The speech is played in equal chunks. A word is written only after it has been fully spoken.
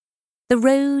The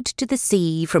road to the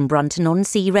sea from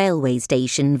Brunton-on-Sea railway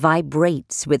station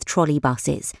vibrates with trolley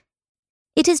buses.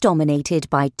 It is dominated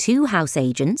by 2 house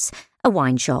agents, a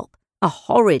wine shop, a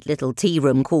horrid little tea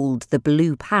room called the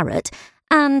Blue Parrot,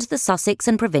 and the Sussex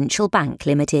and Provincial Bank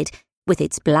Limited, with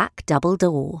its black double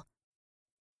door.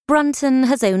 Brunton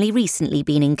has only recently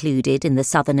been included in the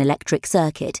Southern Electric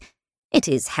Circuit. It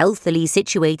is healthily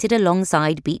situated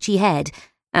alongside Beachy Head,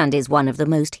 and is one of the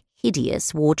most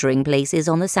hideous watering places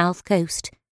on the south coast.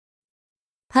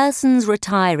 Persons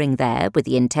retiring there with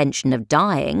the intention of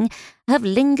dying have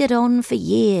lingered on for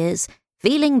years,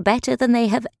 feeling better than they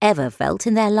have ever felt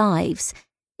in their lives.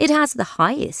 It has the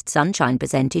highest sunshine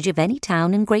percentage of any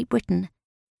town in Great Britain.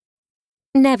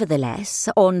 Nevertheless,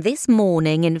 on this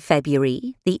morning in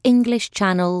February, the English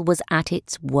Channel was at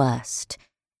its worst.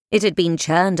 It had been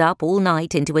churned up all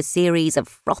night into a series of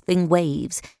frothing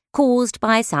waves, caused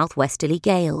by a southwesterly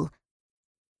gale.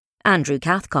 Andrew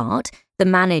Cathcart, the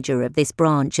manager of this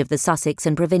branch of the Sussex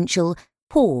and Provincial,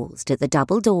 paused at the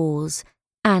double doors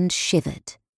and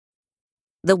shivered.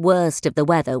 The worst of the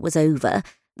weather was over.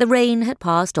 The rain had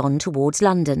passed on towards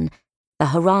London. The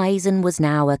horizon was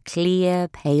now a clear,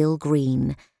 pale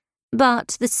green,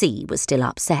 but the sea was still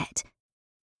upset.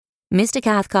 Mr.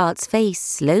 Cathcart's face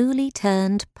slowly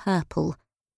turned purple.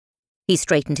 He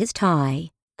straightened his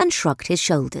tie and shrugged his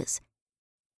shoulders.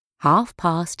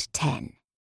 10:30.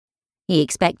 He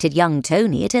expected young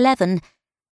Tony at 11.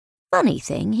 Funny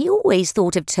thing, he always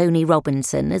thought of Tony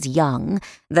Robinson as young,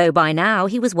 though by now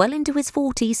he was well into his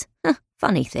 40s.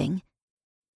 Funny thing.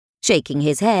 Shaking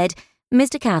his head,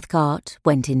 Mr. Cathcart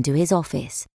went into his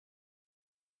office.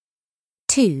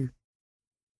 2.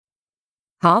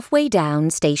 Halfway down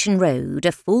Station Road,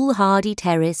 a foolhardy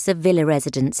terrace of villa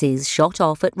residences shot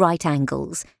off at right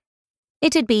angles.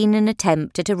 It had been an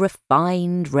attempt at a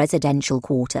refined residential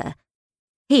quarter.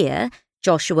 Here,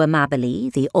 Joshua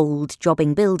Mabberley, the old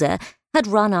jobbing builder, had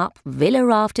run up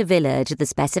villa after villa to the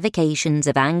specifications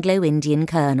of Anglo-Indian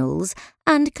colonels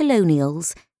and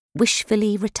colonials,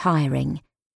 wishfully retiring.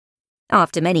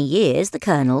 After many years, the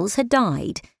colonels had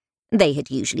died. They had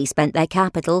usually spent their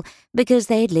capital because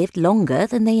they had lived longer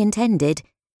than they intended.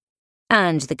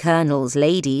 And the colonels'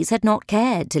 ladies had not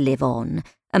cared to live on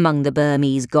among the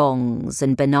Burmese gongs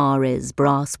and Benares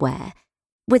brassware,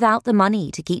 without the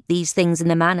money to keep these things in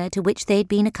the manner to which they had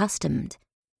been accustomed.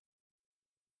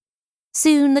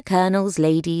 Soon the colonels'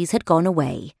 ladies had gone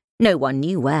away, no one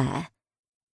knew where.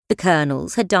 The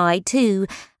colonels had died too,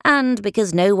 and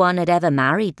because no one had ever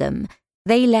married them,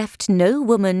 they left no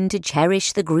woman to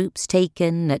cherish the groups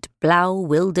taken at Blaau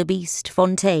Wildebeest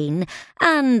Fontaine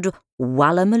and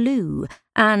Wallamaloo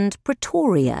and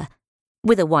Pretoria,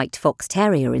 with a white fox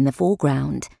terrier in the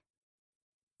foreground.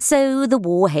 So the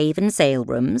Warhaven sale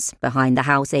rooms, behind the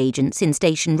house agents in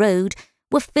Station Road,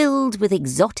 were filled with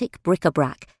exotic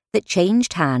bric-a-brac that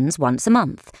changed hands once a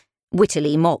month,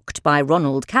 wittily mocked by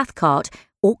Ronald Cathcart,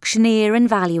 auctioneer and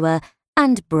valuer,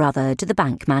 and brother to the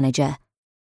bank manager.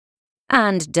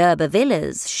 And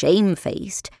D'Urbervilles,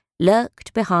 shamefaced,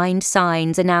 lurked behind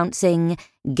signs announcing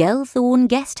Gelthorne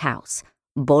Guest House,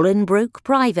 Bolingbroke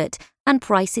Private, and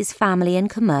Price's Family and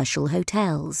Commercial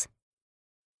Hotels.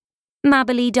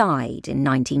 Mabberley died in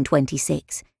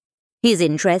 1926. His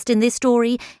interest in this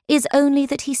story is only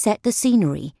that he set the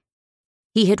scenery.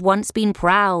 He had once been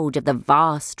proud of the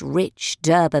vast, rich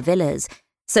D'Urbervilles,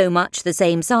 so much the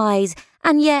same size,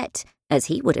 and yet, as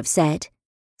he would have said,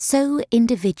 so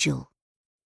individual.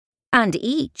 And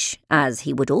each, as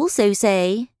he would also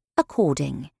say,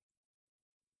 according.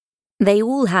 They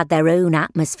all had their own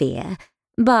atmosphere,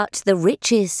 but the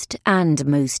richest and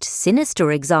most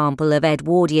sinister example of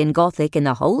Edwardian Gothic in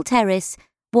the whole terrace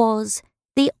was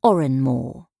the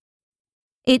Oranmore.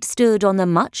 It stood on the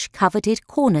much-coveted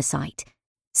corner site.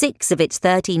 6 of its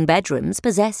 13 bedrooms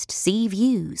possessed sea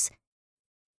views.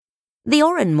 The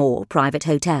Oranmore Private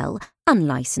Hotel,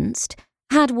 unlicensed,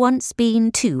 had once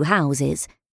been 2 houses,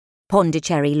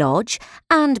 Pondicherry Lodge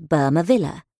and Burma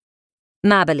Villa.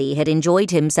 Mabberley had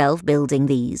enjoyed himself building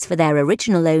these for their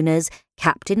original owners,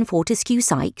 Captain Fortescue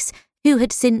Sykes, who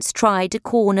had since tried to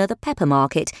corner the pepper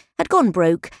market, had gone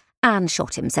broke and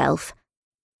shot himself,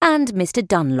 and Mr.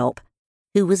 Dunlop,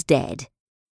 who was dead.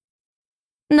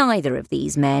 Neither of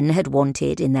these men had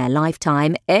wanted in their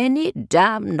lifetime any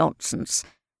damn nonsense.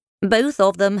 Both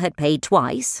of them had paid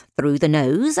twice, through the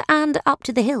nose and up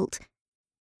to the hilt.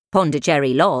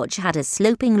 Pondicherry Lodge had a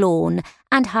sloping lawn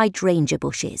and hydrangea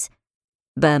bushes.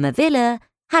 Burma Villa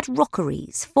had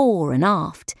rockeries fore and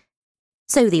aft.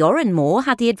 So the Oranmore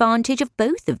had the advantage of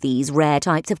both of these rare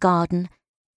types of garden.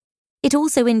 It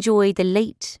also enjoyed the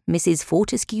late Mrs.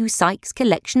 Fortescue Sykes'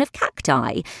 collection of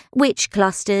cacti, which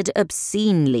clustered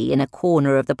obscenely in a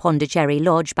corner of the Pondicherry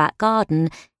Lodge back garden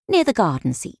near the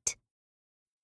garden seat.